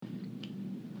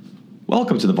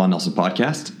Welcome to the Vaughan Nelson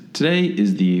Podcast. Today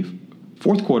is the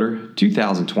fourth quarter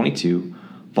 2022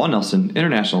 Vaughan Nelson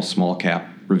International Small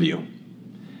Cap Review.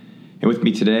 And with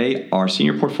me today are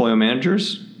Senior Portfolio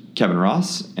Managers Kevin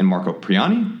Ross and Marco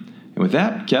Priani. And with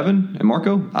that, Kevin and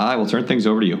Marco, I will turn things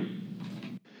over to you.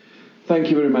 Thank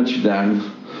you very much,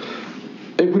 Dan.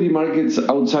 Equity markets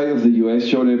outside of the U.S.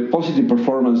 showed a positive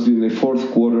performance during the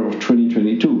fourth quarter of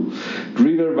 2022,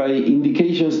 driven by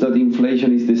indications that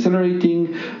inflation is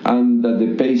decelerating and that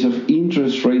the pace of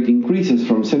interest rate increases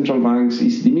from central banks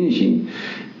is diminishing,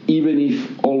 even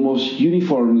if almost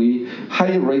uniformly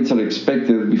higher rates are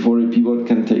expected before a pivot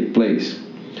can take place.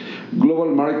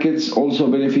 Global markets also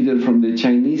benefited from the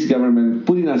Chinese government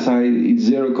putting aside its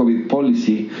zero-COVID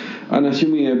policy and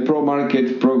assuming a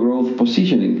pro-market, pro-growth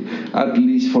positioning, at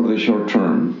least for the short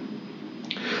term.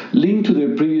 Linked to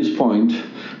the previous point,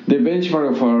 the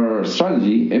benchmark of our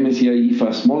strategy, MSCI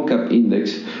EAFE Small Cap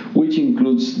Index, which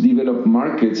includes developed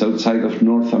markets outside of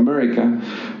North America,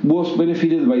 was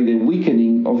benefited by the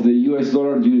weakening of the US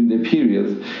dollar during the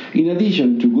period, in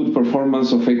addition to good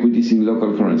performance of equities in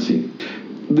local currency.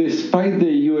 Despite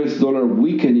the US dollar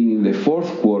weakening in the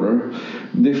fourth quarter,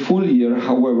 the full year,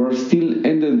 however, still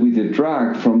ended with a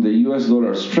drag from the US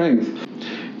dollar strength.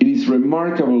 It is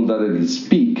remarkable that at its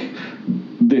peak,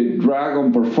 the drag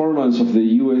on performance of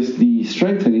the USD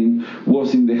strengthening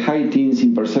was in the high teens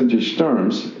in percentage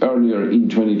terms earlier in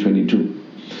 2022.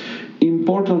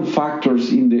 Important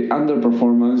factors in the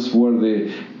underperformance were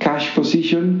the cash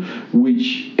position,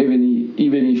 which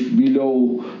even if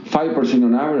below 5%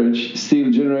 on average,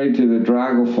 still generated a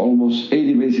drag of almost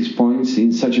 80 basis points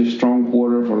in such a strong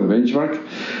quarter for the benchmark,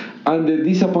 and the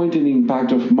disappointing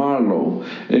impact of Marlowe,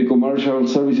 a commercial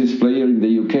services player in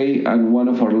the UK and one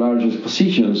of our largest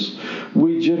positions,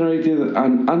 which generated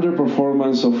an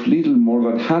underperformance of little more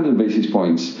than 100 basis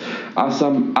points, as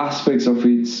some aspects of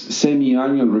its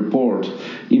semi-annual report,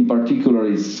 in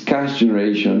particular its cash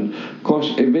generation,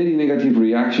 caused a very negative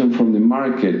reaction from the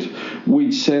market,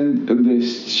 which sent the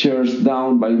shares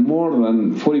down by more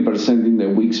than 40% in the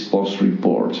week's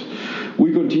post-report.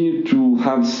 We continue to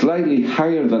have slightly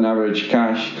higher than average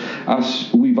cash as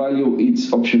we value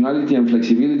its optionality and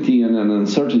flexibility in an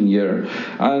uncertain year.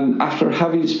 And after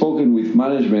having spoken with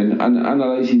management and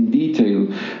analyzing in detail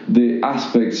the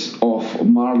aspects of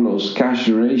Marlowe's cash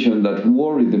generation that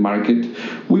worried the market,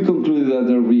 we concluded that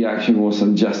their reaction was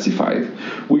unjustified.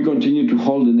 We continue to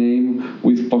hold the name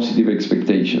with positive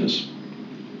expectations.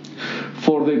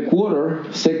 For the quarter,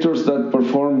 sectors that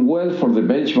performed well for the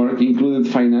benchmark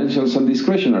included financials and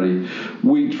discretionary,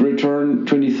 which returned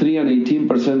 23 and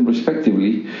 18%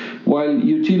 respectively, while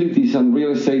utilities and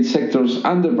real estate sectors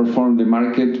underperformed the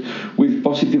market with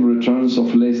positive returns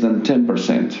of less than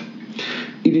 10%.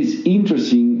 It is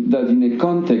interesting that in a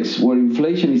context where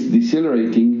inflation is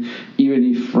decelerating,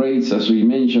 even if rates, as we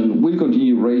mentioned, will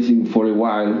continue rising for a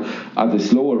while at a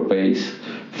slower pace,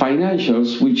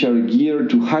 financials, which are geared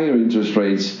to higher interest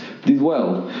rates, did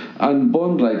well, and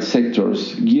bond-like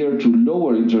sectors geared to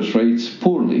lower interest rates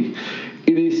poorly.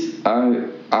 It is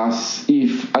as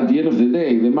if, at the end of the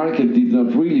day, the market did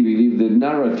not really believe the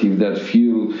narrative that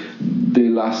fueled the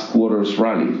last quarter's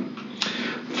rally.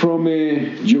 From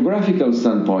a geographical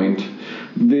standpoint,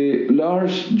 the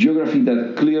large geography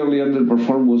that clearly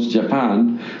underperformed was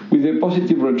Japan, with a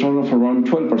positive return of around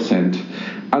 12%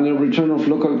 and a return of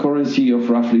local currency of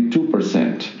roughly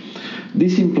 2%.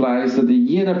 This implies that the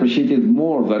yen appreciated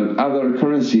more than other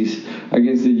currencies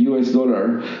against the US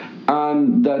dollar,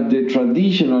 and that the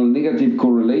traditional negative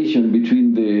correlation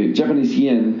between the Japanese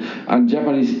yen and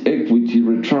Japanese equity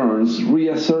returns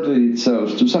reasserted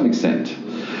itself to some extent.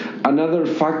 Another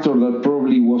factor that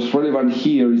probably was relevant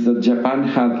here is that Japan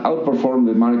had outperformed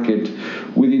the market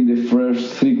within the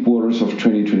first 3 quarters of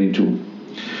 2022.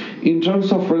 In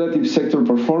terms of relative sector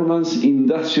performance,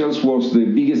 industrials was the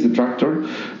biggest detractor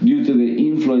due to the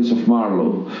influence of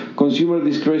Marlowe. Consumer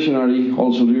discretionary,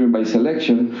 also driven by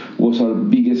selection, was our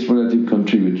biggest relative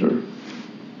contributor.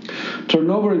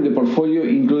 Turnover in the portfolio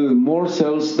included more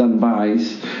sells than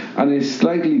buys and a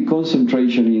slightly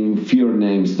concentration in fewer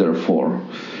names, therefore.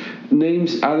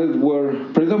 Names added were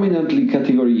predominantly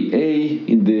Category A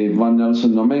in the Vaughan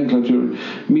Nelson nomenclature,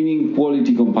 meaning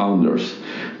quality compounders.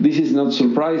 This is not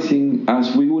surprising,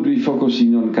 as we would be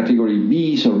focusing on Category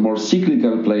Bs or more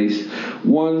cyclical plays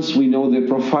once we know the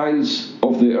profiles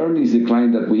of the earnings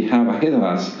decline that we have ahead of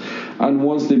us, and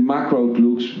once the macro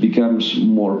outlook becomes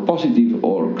more positive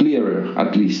or clearer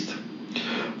at least.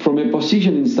 From a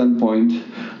positioning standpoint,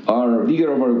 our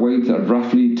bigger overweight at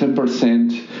roughly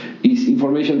 10% is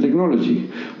information technology,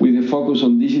 with a focus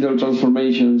on digital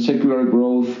transformation, secular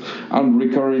growth, and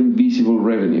recurring visible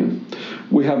revenue.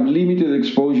 We have limited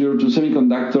exposure to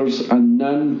semiconductors and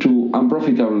none to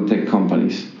unprofitable tech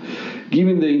companies.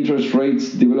 Given the interest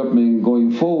rates development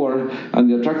going forward and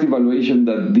the attractive valuation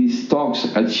that these stocks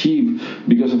achieve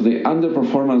because of the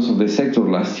underperformance of the sector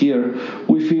last year,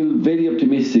 we feel very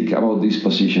optimistic about this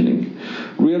positioning.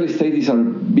 Real estate is our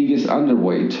biggest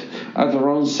underweight at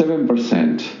around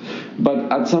 7%,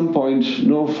 but at some point,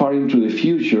 no far into the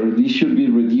future, this should be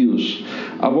reduced,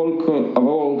 above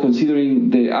all considering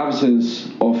the absence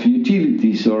of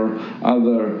utilities or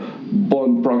other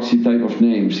bond proxy type of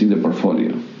names in the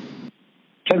portfolio.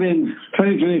 Kevin,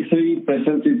 2023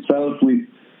 presents itself with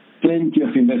plenty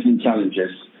of investment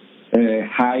challenges.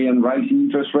 High and rising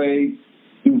interest rates,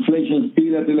 inflation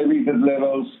still at elevated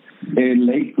levels,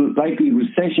 likely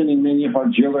recession in many of our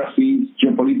geographies,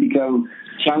 geopolitical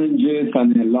challenges,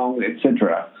 and along,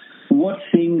 etc. What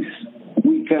things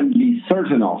we can be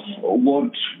certain of?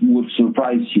 What would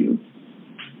surprise you?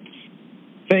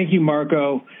 Thank you,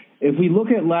 Marco. If we look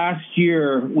at last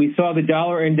year, we saw the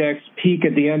dollar index peak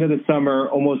at the end of the summer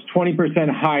almost 20%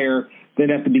 higher than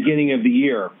at the beginning of the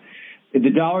year. The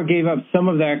dollar gave up some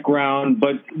of that ground,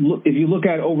 but if you look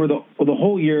at over the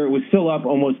whole year, it was still up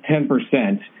almost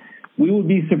 10%. We would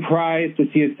be surprised to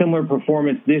see a similar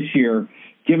performance this year,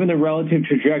 given the relative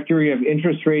trajectory of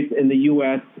interest rates in the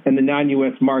U.S. and the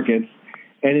non-U.S. markets,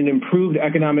 and an improved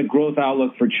economic growth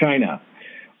outlook for China.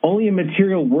 Only a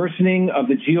material worsening of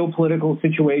the geopolitical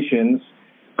situations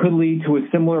could lead to a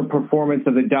similar performance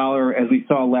of the dollar as we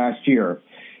saw last year.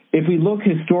 If we look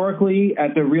historically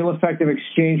at the real effective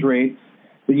exchange rates,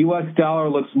 the U.S. dollar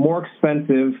looks more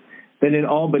expensive than in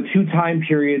all but two time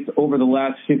periods over the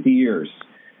last 50 years.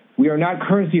 We are not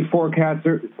currency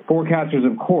forecasters,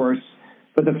 of course,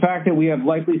 but the fact that we have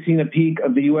likely seen a peak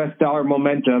of the U.S. dollar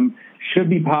momentum should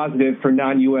be positive for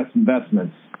non-U.S.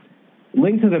 investments.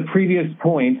 Linked to the previous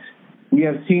point, we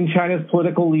have seen China's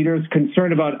political leaders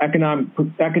concerned about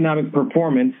economic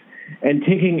performance and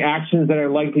taking actions that are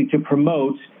likely to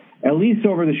promote, at least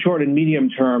over the short and medium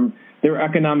term, their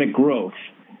economic growth,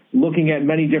 looking at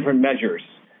many different measures.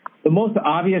 The most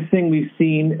obvious thing we've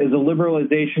seen is a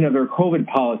liberalization of their COVID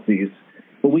policies,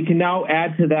 but we can now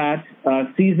add to that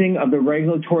seizing of the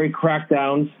regulatory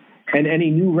crackdowns and any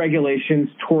new regulations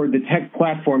toward the tech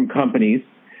platform companies,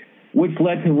 which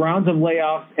led to rounds of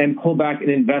layoffs and pullback in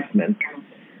investments.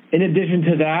 In addition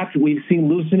to that, we've seen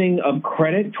loosening of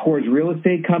credit towards real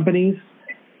estate companies,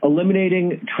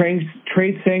 eliminating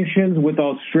trade sanctions with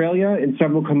Australia in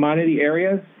several commodity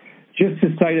areas, just to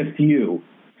cite a few.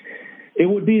 It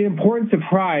would be an important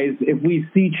surprise if we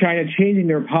see China changing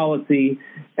their policy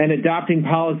and adopting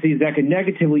policies that could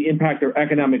negatively impact their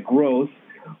economic growth,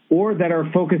 or that are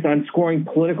focused on scoring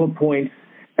political points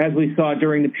as we saw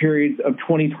during the periods of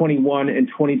 2021 and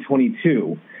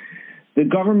 2022. The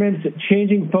government's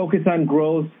changing focus on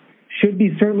growth should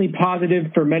be certainly positive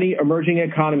for many emerging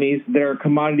economies that are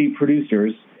commodity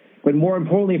producers, but more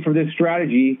importantly for this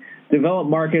strategy, developed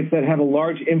markets that have a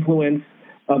large influence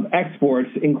of exports,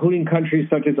 including countries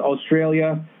such as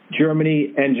Australia,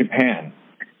 Germany, and Japan.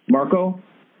 Marco?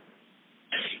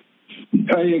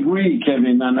 I agree,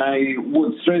 Kevin, and I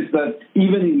would stress that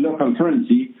even in local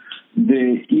currency,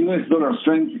 the U.S. dollar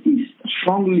strength is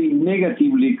strongly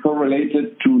negatively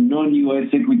correlated to non-U.S.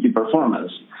 equity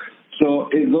performance. So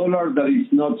a dollar that is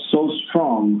not so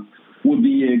strong would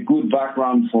be a good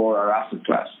background for our asset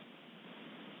class.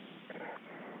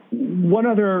 One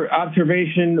other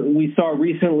observation we saw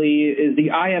recently is the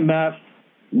IMF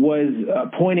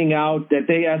was pointing out that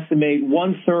they estimate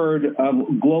 1/3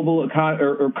 of global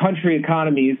or country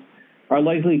economies are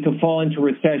likely to fall into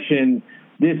recession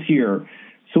this year.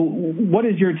 So what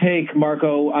is your take,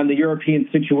 Marco, on the European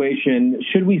situation?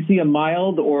 Should we see a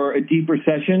mild or a deep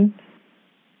recession?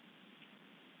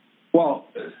 Well,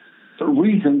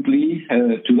 recently,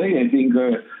 today, I think,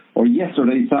 or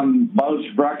yesterday, some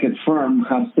bulge bracket firm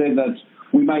has said that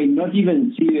we might not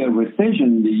even see a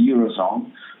recession in the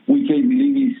Eurozone, which I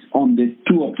believe is on the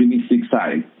too optimistic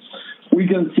side. We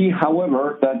can see,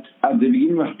 however, that at the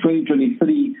beginning of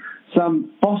 2023, some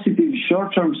positive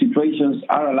short-term situations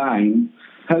are aligned,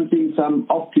 helping some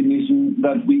optimism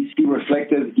that we see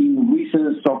reflected in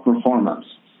recent stock performance.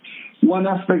 One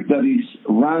aspect that is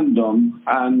random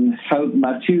and helped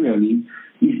materially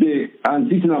is the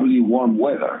unseasonably warm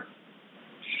weather.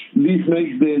 This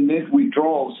makes the net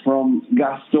withdrawals from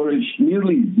gas storage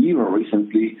nearly zero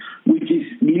recently, which is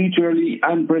literally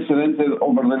unprecedented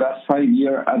over the last 5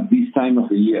 years at this time of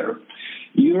the year.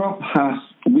 Europe has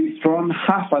withdrawn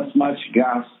half as much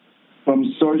gas from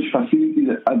storage facilities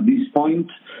at this point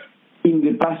in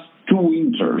the past two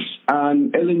winters,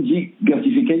 and LNG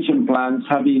gasification plants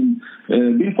have been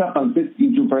built up and put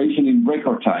into operation in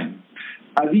record time.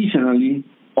 Additionally,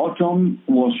 autumn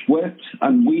was wet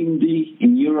and windy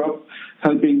in Europe,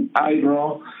 helping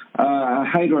hydro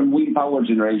and wind power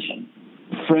generation.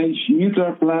 French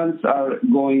nuclear plants are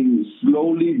going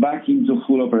slowly back into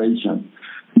full operation.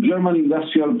 German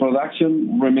industrial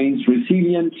production remains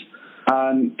resilient,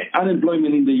 and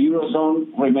unemployment in the Eurozone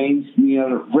remains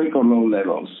near record low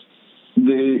levels.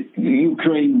 The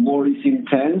Ukraine war is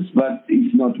intense, but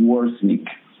it's not worsening.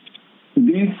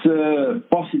 These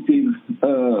positive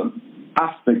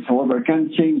aspects, however,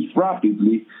 can change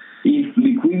rapidly if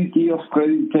liquidity of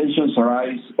credit tensions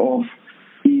arise or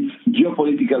if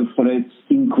geopolitical threats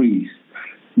increase.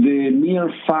 The mere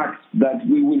fact that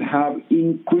we will have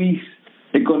increased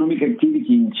economic activity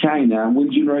in China will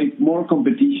generate more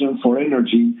competition for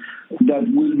energy that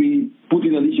will be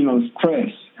putting additional stress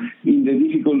in the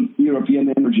difficult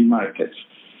European energy markets.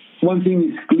 One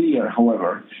thing is clear,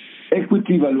 however,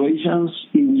 equity valuations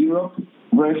in Europe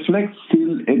reflect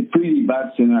still a pretty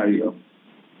bad scenario.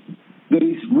 There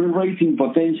is re-rating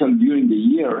potential during the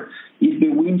year if the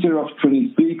winter of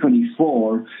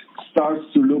 23-24 starts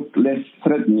to look less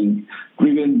threatening,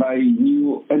 driven by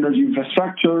new energy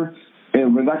infrastructure, a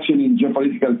reduction in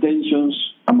geopolitical tensions,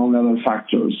 among other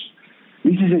factors.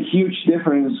 This is a huge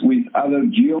difference with other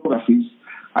geographies.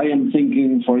 I am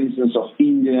thinking, for instance, of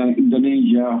India,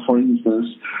 Indonesia, for instance,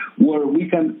 where we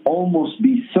can almost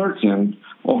be certain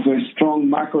of a strong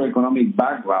macroeconomic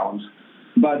background,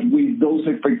 but with those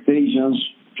expectations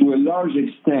to a large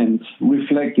extent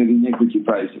reflected in equity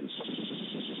prices.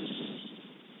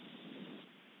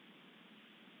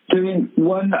 Kevin,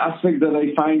 one aspect that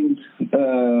I find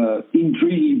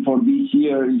intriguing for this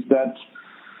year is that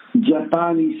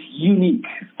Japan is unique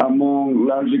among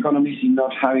large economies in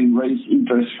not having raised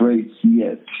interest rates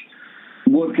yet.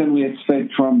 What can we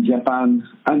expect from Japan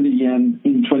and the yen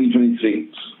in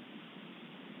 2023?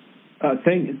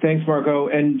 Thanks, Marco.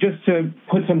 And just to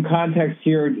put some context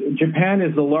here, Japan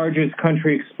is the largest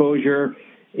country exposure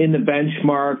in the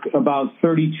benchmark, about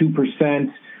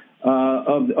 32%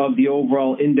 of the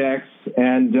overall index,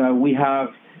 and we have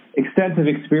extensive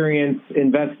experience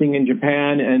investing in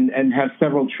Japan and have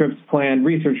several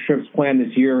research trips planned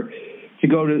this year to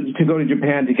go to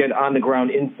Japan to get on the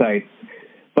ground insights.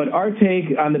 But our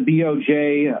take on the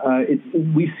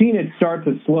BOJ, we've seen it start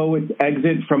to slow its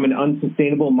exit from an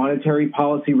unsustainable monetary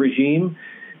policy regime.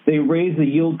 They raised the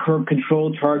yield curve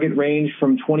control target range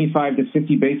from 25 to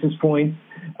 50 basis points,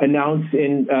 announced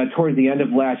towards the end of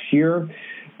last year.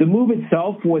 The move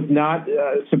itself was not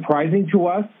surprising to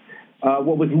us.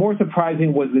 What was more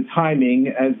surprising was the timing,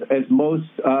 as most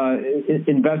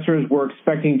investors were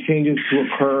expecting changes to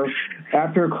occur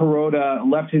after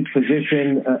Kuroda left his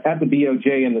position at the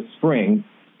BOJ in the spring.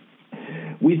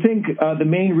 We think the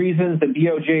main reasons the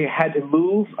BOJ had to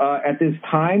move at this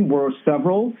time were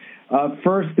several.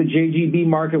 First, the JGB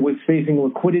market was facing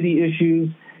liquidity issues,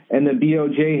 and the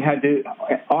BOJ had to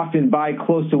often buy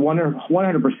close to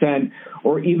 100%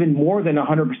 or even more than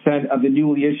 100% of the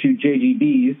newly issued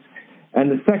JGBs. And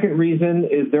the second reason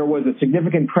is there was a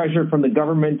significant pressure from the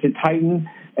government to tighten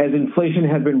as inflation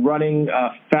had been running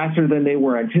faster than they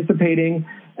were anticipating.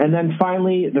 And then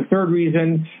finally, the third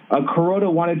reason,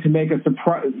 Kuroda wanted to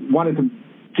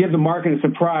give the market a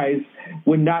surprise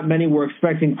when not many were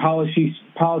expecting policy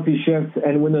shifts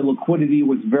and when the liquidity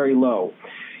was very low.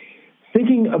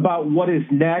 Thinking about what is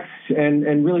next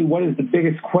and really what is the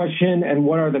biggest question and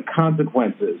what are the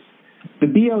consequences. The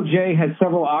BOJ has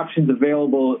several options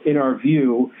available in our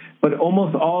view, but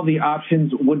almost all the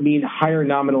options would mean higher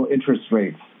nominal interest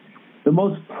rates. The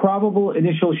most probable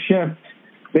initial shift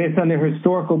based on their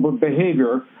historical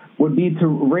behavior would be to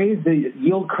raise the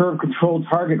yield curve control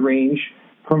target range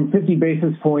from 50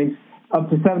 basis points up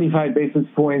to 75 basis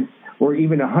points or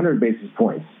even 100 basis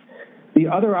points. The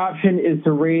other option is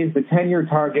to raise the 10-year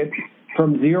target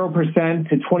from 0%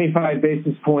 to 25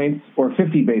 basis points or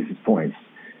 50 basis points.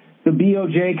 The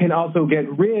BOJ can also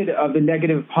get rid of the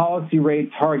negative policy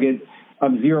rate target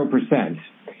of 0%.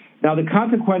 Now, the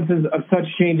consequences of such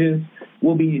changes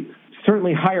will be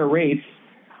certainly higher rates,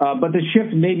 but the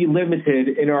shift may be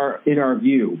limited in our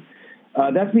view.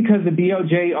 That's because the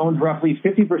BOJ owns roughly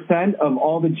 50% of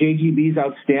all the JGBs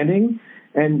outstanding,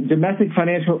 and domestic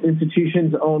financial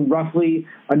institutions own roughly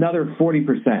another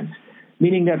 40%,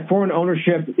 meaning that foreign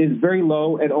ownership is very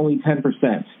low at only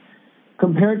 10%.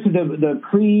 Compared to the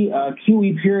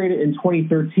pre-QE period in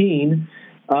 2013,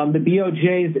 the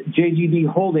BOJ's JGB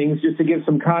holdings, just to give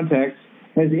some context,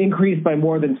 has increased by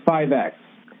more than 5x.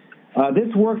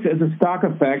 This works as a stock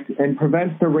effect and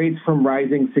prevents the rates from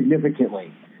rising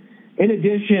significantly. In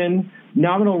addition,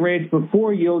 nominal rates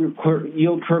before yield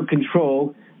curve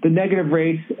control, the negative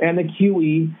rates, and the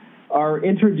QE are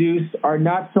introduced are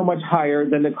not so much higher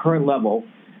than the current level,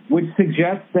 which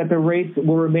suggests that the rates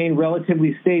will remain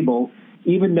relatively stable,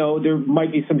 even though there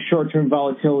might be some short-term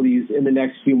volatilities in the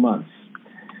next few months.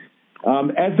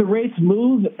 As the rates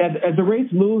move,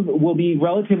 will be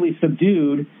relatively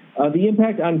subdued. The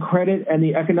impact on credit and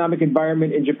the economic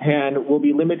environment in Japan will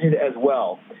be limited as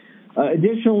well.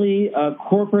 Additionally,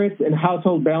 corporates and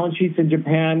household balance sheets in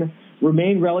Japan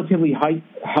remain relatively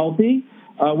healthy,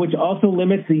 which also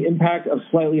limits the impact of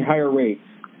slightly higher rates.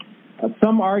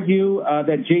 Some argue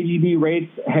that JGB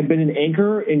rates had been an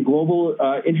anchor in global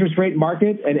interest rate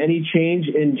market, and any change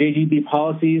in JGB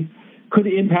policies could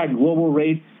impact global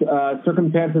rates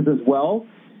circumstances as well.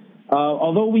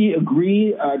 Although we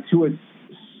agree to a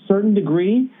certain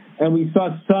degree, and we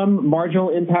saw some marginal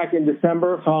impact in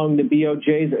December following the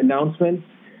BOJ's announcement,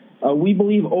 we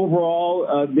believe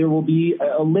overall there will be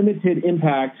a limited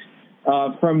impact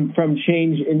from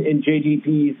change in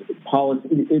JGB's policy,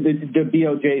 the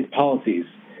BOJ's policies.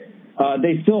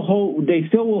 They still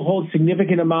will hold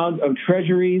significant amount of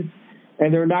treasuries,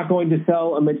 and they're not going to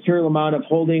sell a material amount of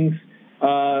holdings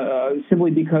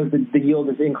simply because the yield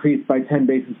has increased by 10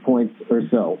 basis points or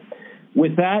so.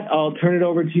 With that, I'll turn it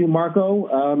over to you, Marco,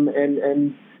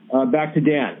 and back to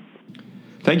Dan.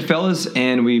 Thank you, fellas,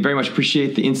 and we very much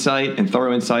appreciate the insight and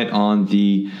thorough insight on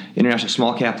the international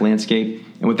small cap landscape.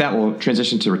 And with that, we'll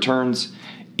transition to returns.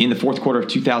 In the fourth quarter of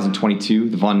 2022,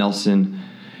 the Von Nelson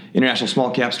International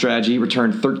Small Cap Strategy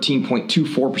returned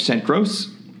 13.24% gross,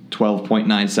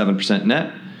 12.97%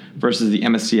 net, versus the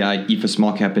MSCI EAFE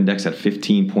Small Cap Index at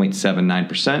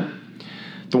 15.79%.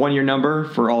 The one-year number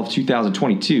for all of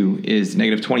 2022 is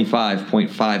negative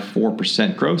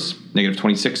 25.54% gross, negative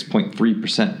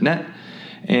 26.3% net,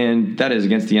 and that is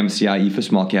against the MSCI EAFE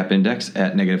Small Cap Index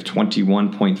at negative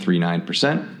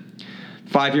 21.39%.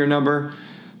 5-year number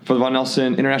for the Von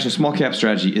Nelson International Small Cap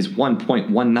Strategy is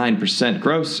 1.19%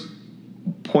 gross,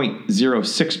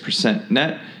 0.06%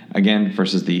 net, again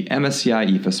versus the MSCI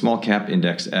EAFE Small Cap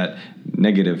Index at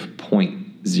negative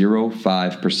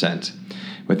 0.05%.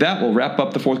 With that, we'll wrap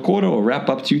up the fourth quarter. We'll wrap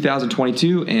up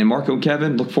 2022. And Marco and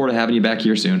Kevin, look forward to having you back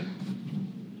here soon.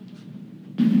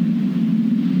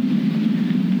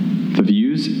 The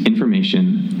views,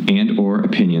 information, and or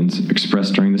opinions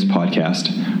expressed during this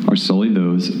podcast are solely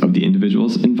those of the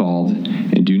individuals involved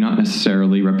and do not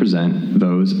necessarily represent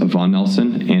those of Von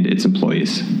Nelson and its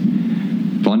employees.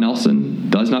 Von Nelson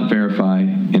does not verify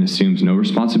and assumes no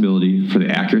responsibility for the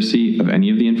accuracy of any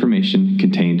of the information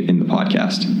contained in the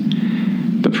podcast.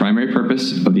 The primary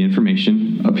purpose of the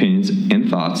information, opinions, and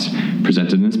thoughts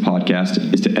presented in this podcast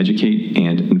is to educate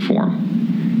and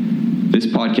inform. This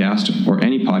podcast, or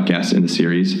any podcast in the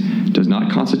series, does not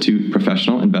constitute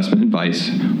professional investment advice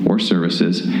or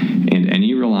services, and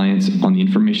any reliance on the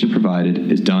information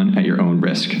provided is done at your own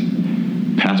risk.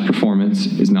 Past performance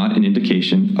is not an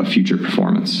indication of future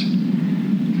performance.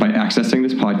 By accessing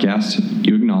this podcast,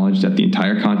 you acknowledge that the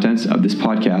entire contents of this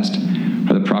podcast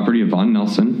are the property of Von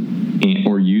Nelson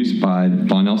or used by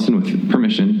Von Nelson with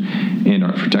permission and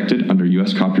are protected under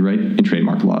U.S. copyright and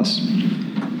trademark laws.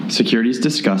 Securities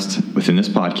discussed within this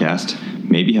podcast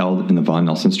may be held in the Von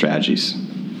Nelson strategies.